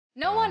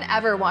No one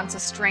ever wants a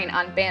strain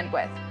on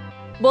bandwidth.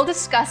 We'll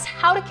discuss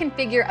how to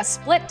configure a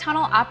split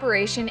tunnel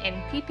operation in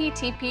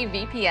PPTP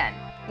VPN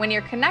when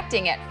you're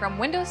connecting it from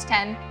Windows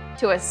 10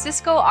 to a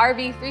Cisco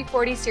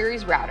RV340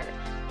 series router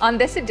on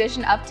this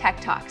edition of Tech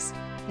Talks.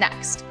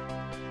 Next.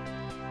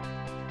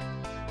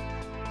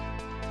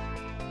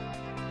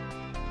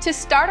 To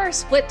start our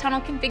split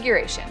tunnel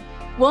configuration,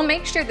 we'll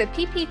make sure the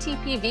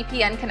PPTP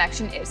VPN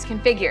connection is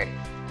configured.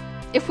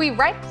 If we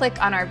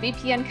right-click on our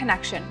VPN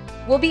connection,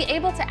 we'll be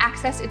able to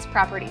access its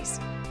properties.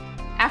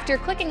 After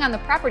clicking on the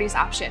Properties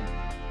option,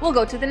 we'll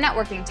go to the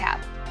Networking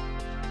tab.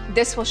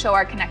 This will show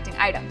our connecting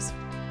items.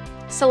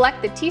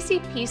 Select the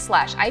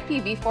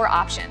TCP/IPv4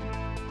 option,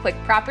 click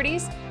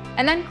Properties,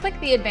 and then click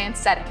the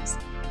Advanced Settings.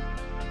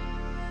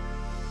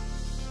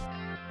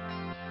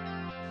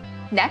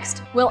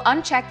 Next, we'll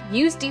uncheck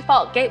Use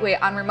Default Gateway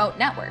on Remote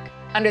Network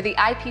under the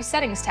IP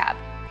Settings tab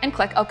and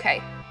click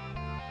OK.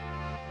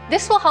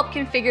 This will help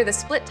configure the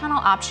split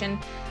tunnel option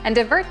and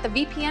divert the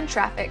VPN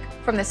traffic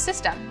from the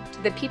system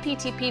to the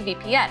PPTP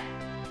VPN.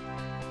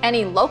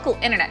 Any local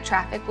internet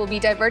traffic will be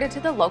diverted to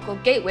the local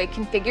gateway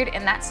configured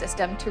in that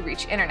system to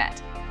reach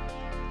internet.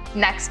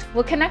 Next,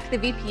 we'll connect the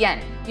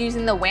VPN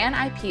using the WAN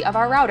IP of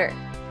our router.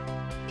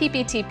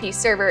 PPTP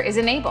server is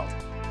enabled,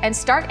 and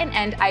start and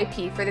end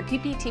IP for the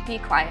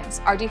PPTP clients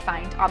are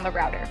defined on the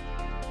router.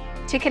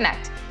 To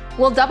connect,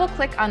 we'll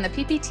double-click on the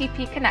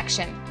PPTP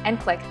connection and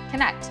click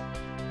Connect.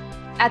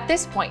 At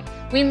this point,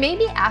 we may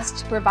be asked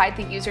to provide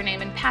the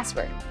username and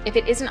password if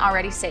it isn't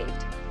already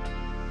saved.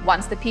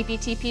 Once the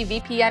PPTP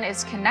VPN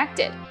is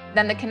connected,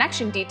 then the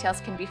connection details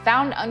can be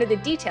found under the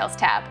Details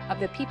tab of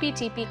the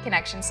PPTP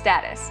connection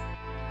status.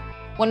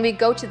 When we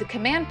go to the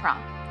command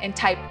prompt and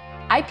type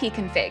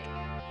ipconfig,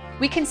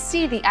 we can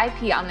see the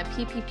IP on the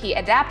PPP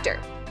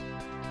adapter.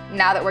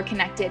 Now that we're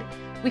connected,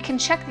 we can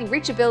check the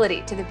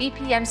reachability to the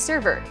VPN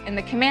server in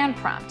the command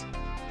prompt.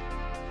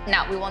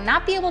 Now, we will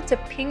not be able to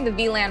ping the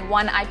VLAN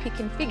 1 IP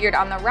configured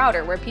on the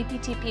router where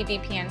PPTP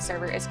VPN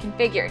server is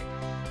configured.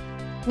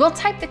 We'll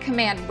type the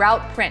command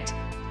route print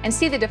and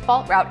see the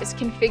default route is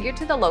configured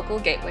to the local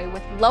gateway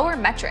with lower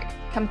metric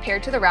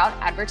compared to the route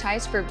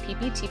advertised for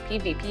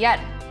PPTP VPN.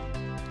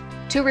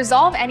 To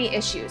resolve any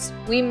issues,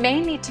 we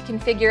may need to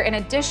configure an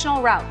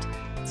additional route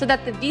so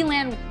that the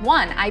VLAN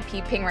 1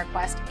 IP ping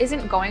request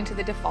isn't going to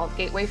the default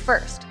gateway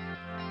first.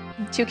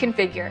 To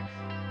configure,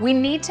 we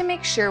need to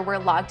make sure we're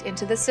logged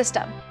into the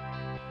system.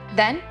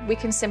 Then we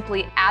can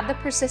simply add the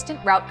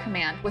persistent route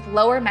command with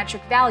lower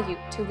metric value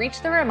to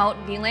reach the remote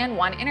VLAN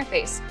 1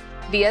 interface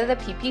via the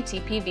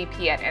PPTP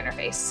VPN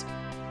interface.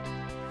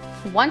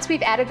 Once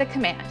we've added the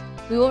command,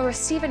 we will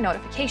receive a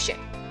notification.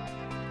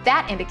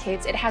 That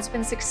indicates it has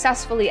been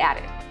successfully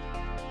added.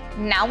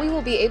 Now we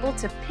will be able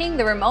to ping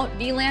the remote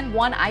VLAN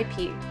 1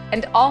 IP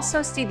and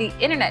also see the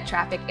internet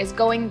traffic is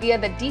going via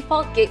the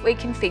default gateway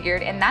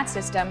configured in that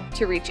system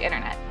to reach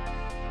internet.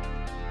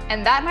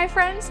 And that, my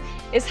friends,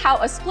 is how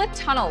a split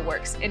tunnel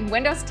works in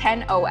Windows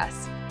 10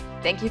 OS.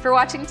 Thank you for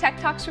watching Tech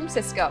Talks from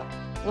Cisco.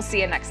 We'll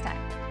see you next time.